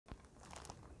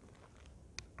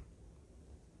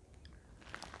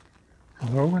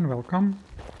Hello and welcome.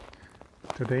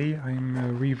 Today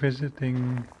I'm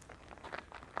revisiting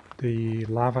the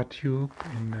lava tube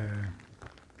in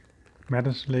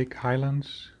Lake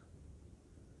Highlands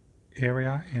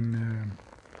area in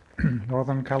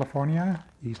Northern California,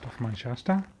 east of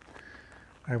Shasta.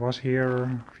 I was here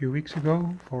a few weeks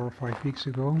ago, 4 or 5 weeks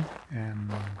ago, and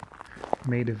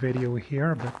made a video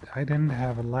here, but I didn't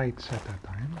have lights at that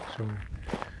time,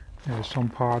 so some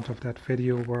parts of that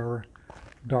video were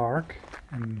dark,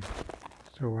 and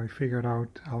so I figured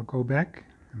out I'll go back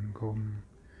and go and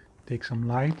take some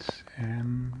lights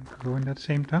and go in that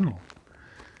same tunnel.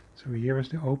 So here is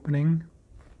the opening,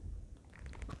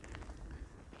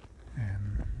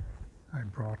 and I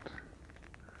brought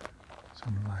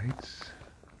some lights.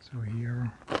 So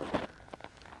here,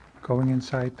 going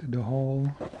inside the hole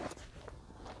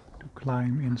to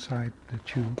climb inside the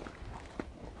tube.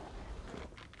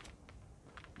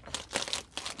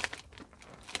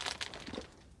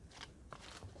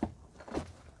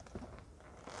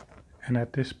 And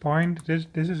at this point, this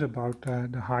is about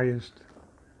the highest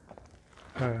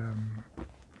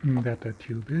that the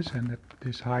tube is, and at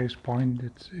this highest point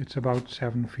it's about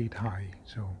 7 feet high,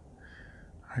 so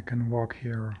I can walk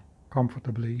here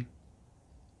comfortably.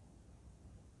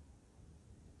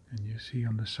 And you see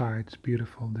on the sides,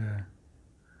 beautiful,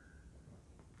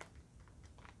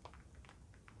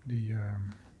 the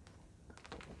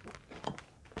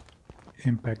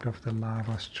impact of the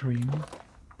lava stream.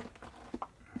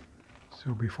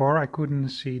 So before I couldn't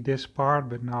see this part,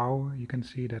 but now you can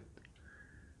see that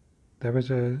there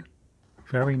is a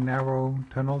very narrow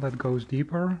tunnel that goes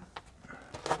deeper.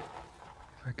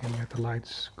 If I can get the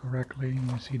lights correctly,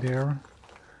 you see there.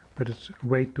 But it's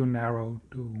way too narrow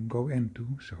to go into,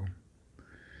 so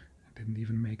I didn't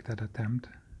even make that attempt.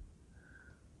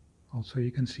 Also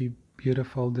you can see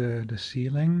beautiful the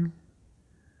ceiling.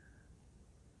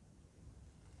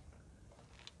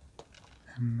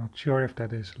 I'm not sure if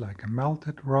that is like a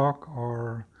melted rock,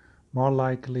 or more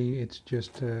likely it's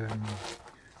just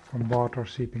from water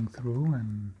seeping through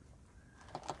and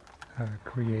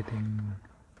creating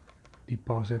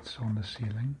deposits on the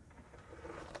ceiling.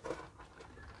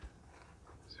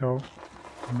 So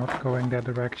I'm not going that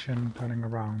direction, turning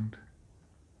around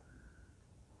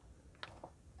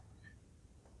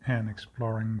and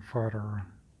exploring further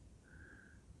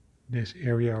this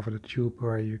area of the tube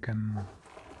where you can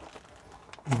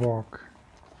walk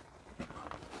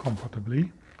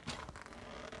comfortably.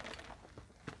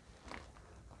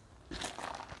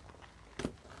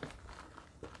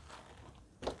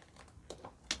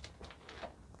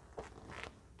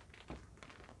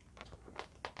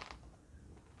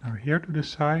 Now here to the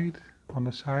side, on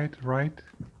the side right,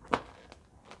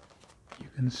 you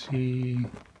can see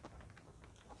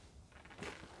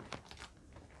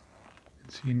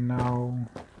now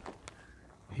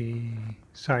a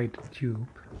side tube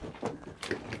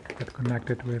that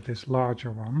connected with this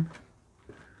larger one,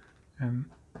 and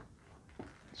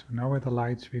so now with the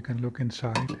lights we can look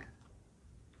inside,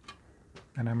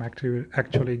 and I'm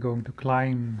actually going to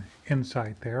climb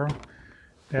inside there.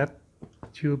 That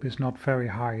tube is not very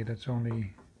high, that's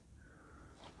only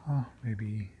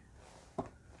maybe 4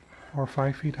 or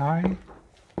 5 feet high,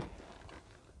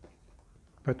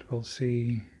 but we'll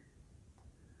see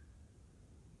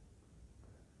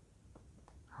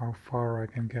how far I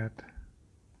can get.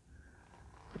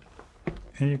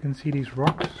 And you can see these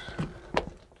rocks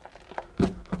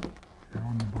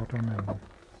on the bottom, and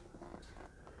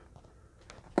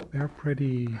they're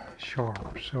pretty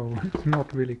sharp, so it's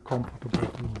not really comfortable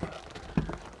to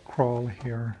crawl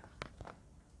here.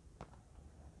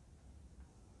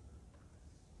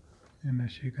 And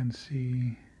as you can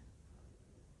see,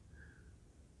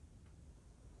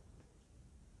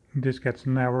 this gets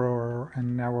narrower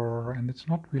and narrower, and it's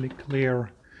not really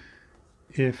clear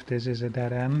if this is a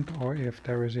dead end or if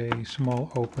there is a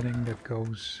small opening that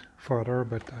goes further,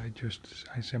 but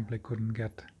I simply couldn't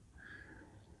get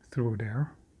through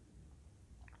there.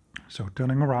 So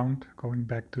turning around, going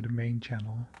back to the main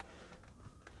channel.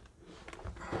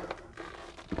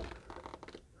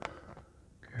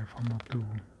 Careful not to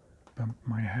bump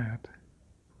my head.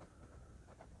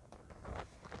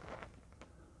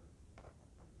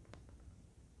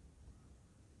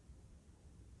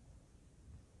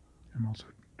 I'm also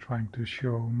trying to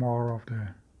show more of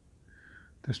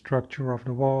the structure of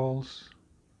the walls,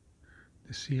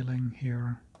 the ceiling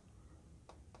here.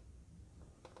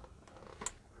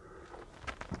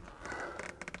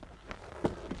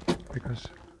 Because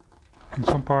in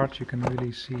some parts you can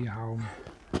really see how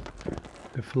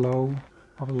the flow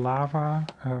of lava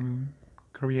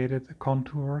created the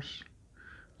contours,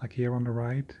 like here on the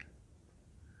right.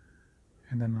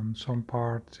 and then on some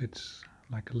parts it's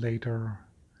like later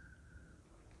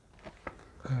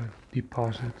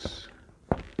deposits.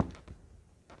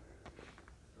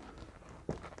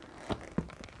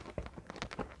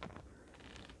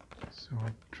 So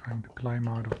I'm trying to climb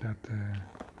out of that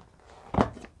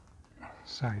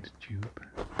side tube.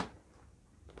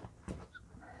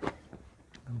 A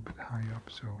little bit high up,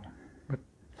 so, but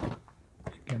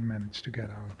you can manage to get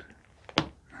out.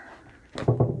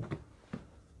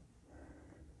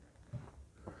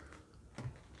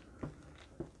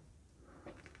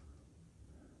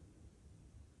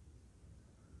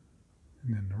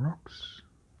 And then the rocks.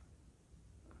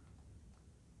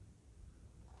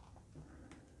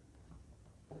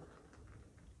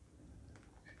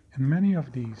 In many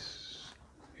of these,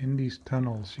 in these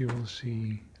tunnels, you will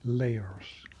see layers.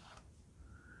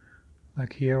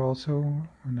 Like here also,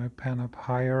 when I pan up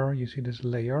higher, you see this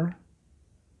layer.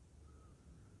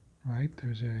 Right,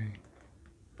 there's a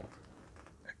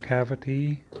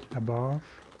cavity above.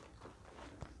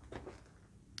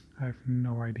 I have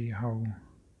no idea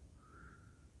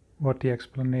what the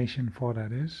explanation for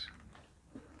that is.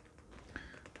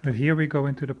 But here we go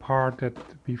into the part that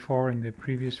before in the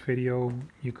previous video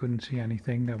you couldn't see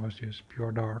anything, that was just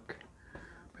pure dark.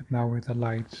 But now with the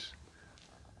lights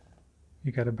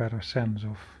you get a better sense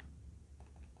of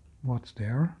what's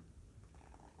there.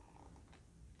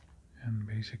 And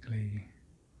basically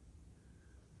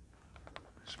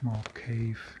a small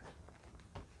cave.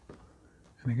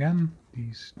 And again,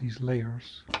 these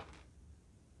layers.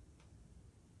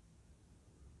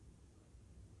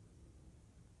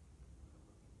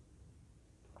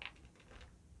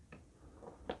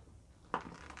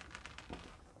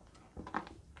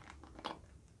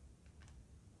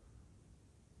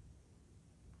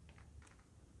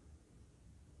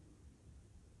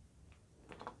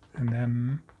 And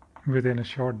then within a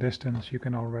short distance you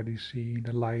can already see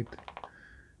the light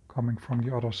coming from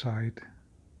the other side.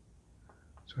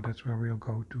 So that's where we'll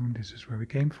go to. This is where we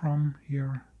came from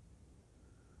here.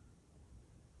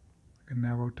 Like a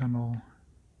narrow tunnel.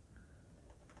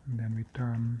 And then we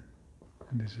turn.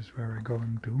 And this is where we're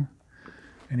going to.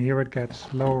 And here it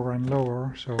gets lower and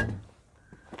lower. So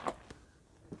at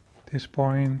this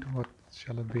point, what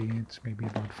shall it be? It's maybe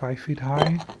about 5 feet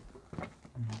high.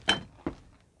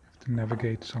 To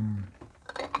navigate some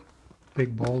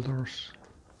big boulders.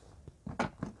 And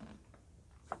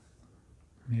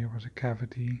here was a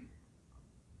cavity.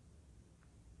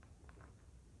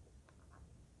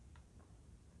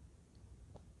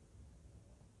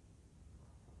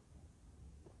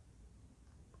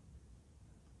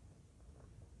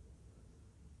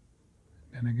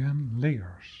 And again, layers.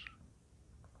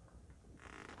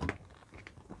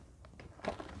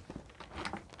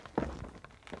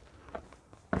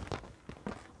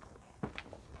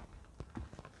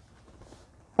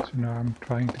 So now I'm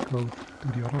trying to go to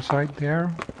the other side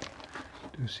there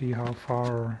to see how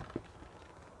far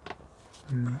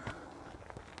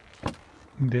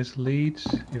this leads,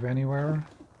 if anywhere.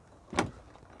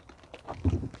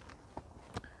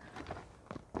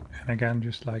 And again,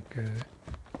 just like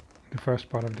the first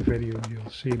part of the video, you'll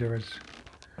see there is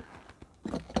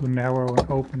too narrow an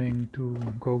opening to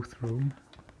go through.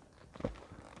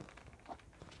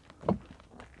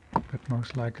 But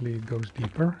most likely it goes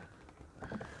deeper.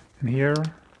 And here,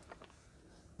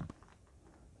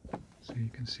 so you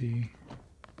can see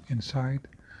inside.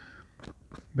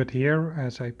 But here,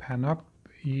 as I pan up,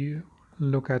 you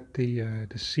look at the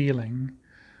ceiling.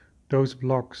 Those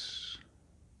blocks,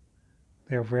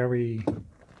 they are very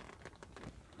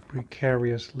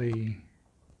precariously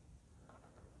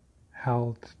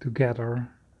held together.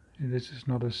 This is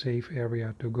not a safe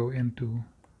area to go into,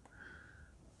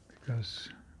 because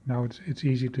now it's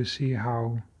easy to see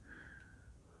how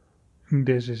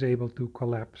this is able to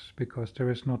collapse, because there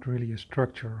is not really a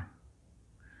structure.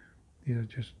 These are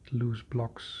just loose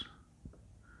blocks.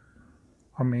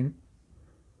 I mean,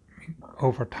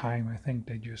 over time I think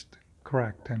they just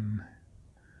cracked and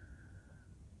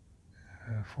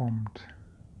formed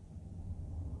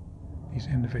these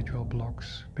individual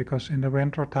blocks, because in the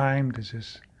winter time this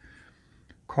is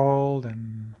cold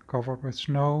and covered with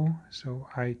snow, so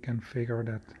I can figure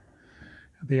that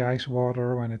the ice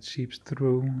water, when it seeps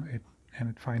through it and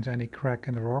it finds any crack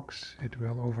in the rocks, it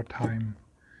will over time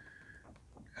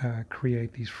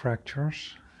create these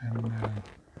fractures. And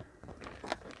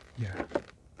yeah,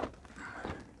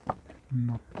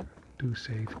 not too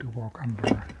safe to walk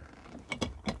under.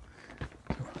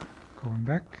 So going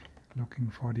back, looking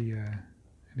for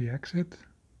the exit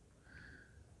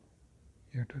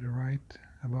here to the right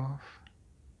above.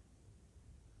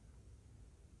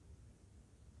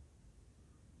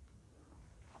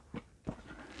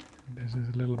 This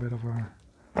is a little bit of a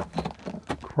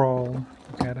crawl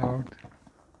to get out,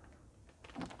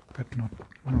 but not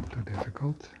too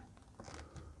difficult.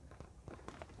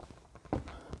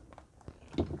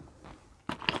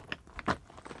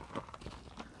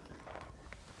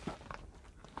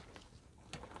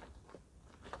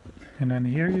 And then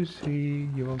here you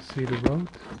will see the road.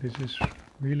 This is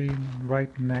really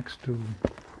right next to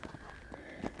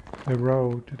the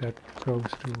road that goes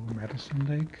to Medicine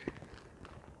Lake,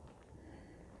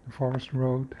 the forest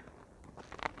road.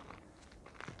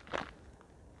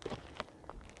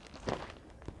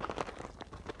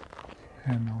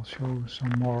 And I'll show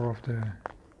some more of the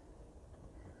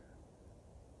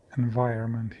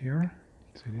environment here.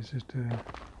 So this is the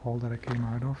hole that I came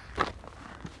out of.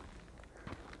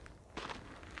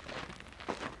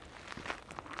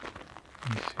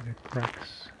 You see the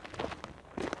cracks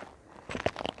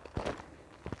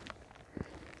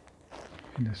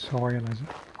in the soil,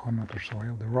 or not the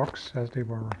soil, the rocks as they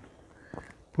were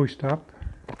pushed up.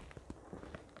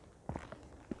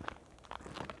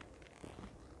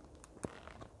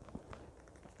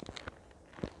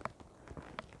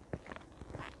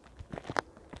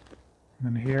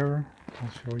 And here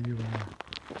I'll show you a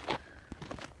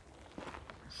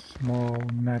small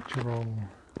natural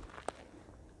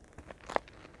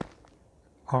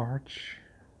arch,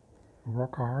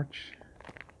 rock arch.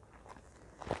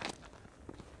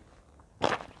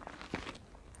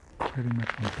 Pretty much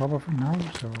on top of it now,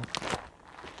 so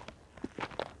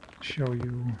show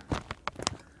you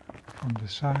from the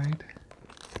side.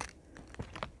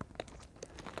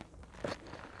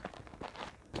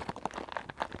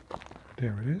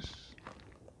 There it is.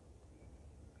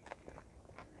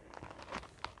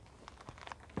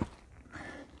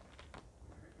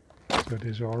 So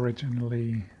this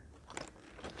originally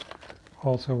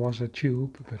also was a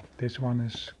tube, but this one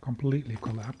is completely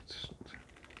collapsed.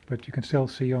 But you can still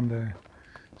see on the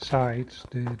sides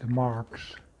the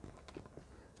marks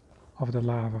of the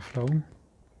lava flow.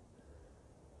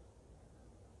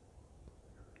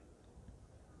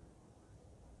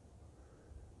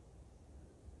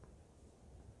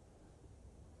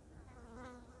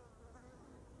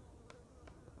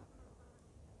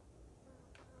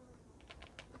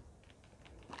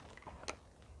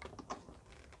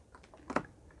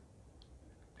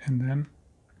 And then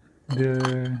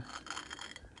the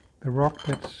rock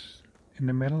that's in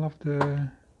the middle of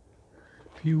the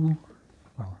view,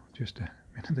 well, just a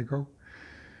minute ago,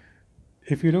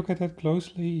 if you look at it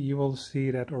closely, you will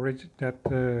see that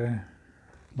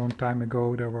long time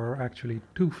ago there were actually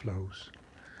two flows,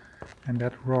 and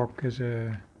that rock is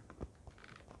the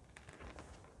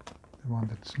one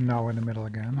that's now in the middle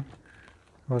again,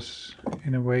 was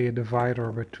in a way a divider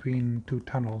between two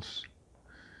tunnels.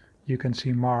 You can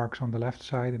see marks on the left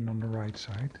side and on the right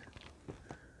side,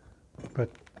 but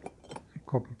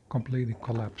completely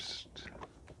collapsed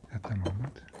at the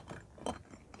moment.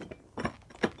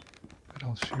 But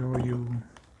I'll show you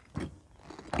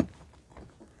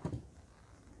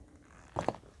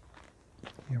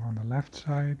here on the left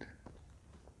side,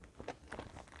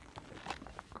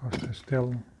 because there's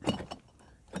still,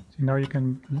 see, now you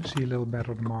can see a little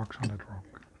better the marks on that rock.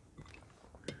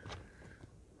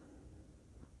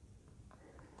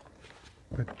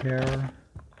 But there,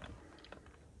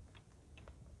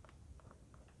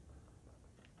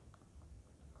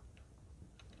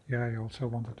 yeah, I also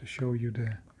wanted to show you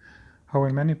how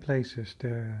in many places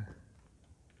the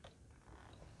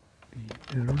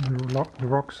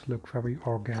rocks look very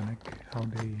organic, how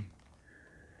they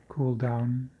cool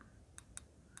down.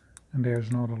 And there's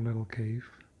another little cave.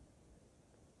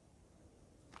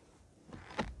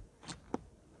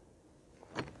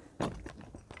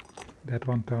 That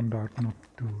one turned out not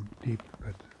too deep,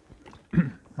 but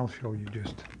I'll show you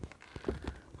just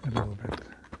a little bit.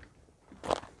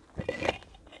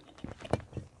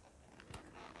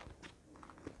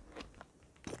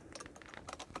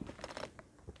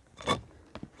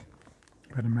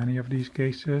 But in many of these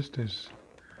cases there's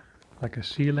like a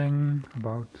ceiling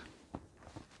about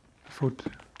a foot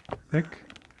thick,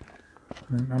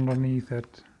 and underneath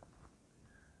it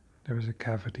there is a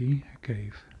cavity, a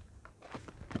cave.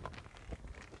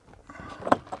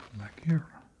 Like here.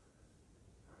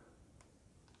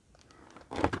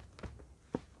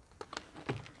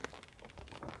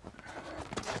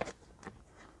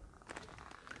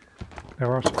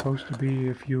 There are supposed to be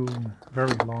a few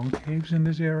very long caves in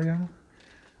this area,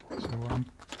 so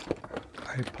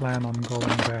I plan on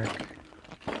going back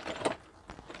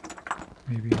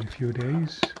maybe in a few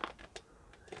days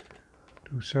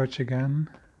to search again.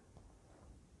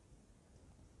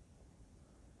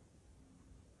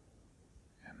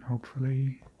 And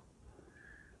hopefully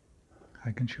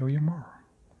I can show you more.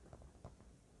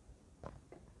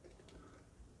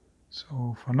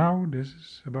 So for now, this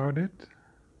is about it.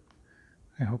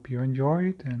 I hope you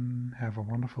enjoyed and have a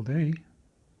wonderful day.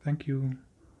 Thank you.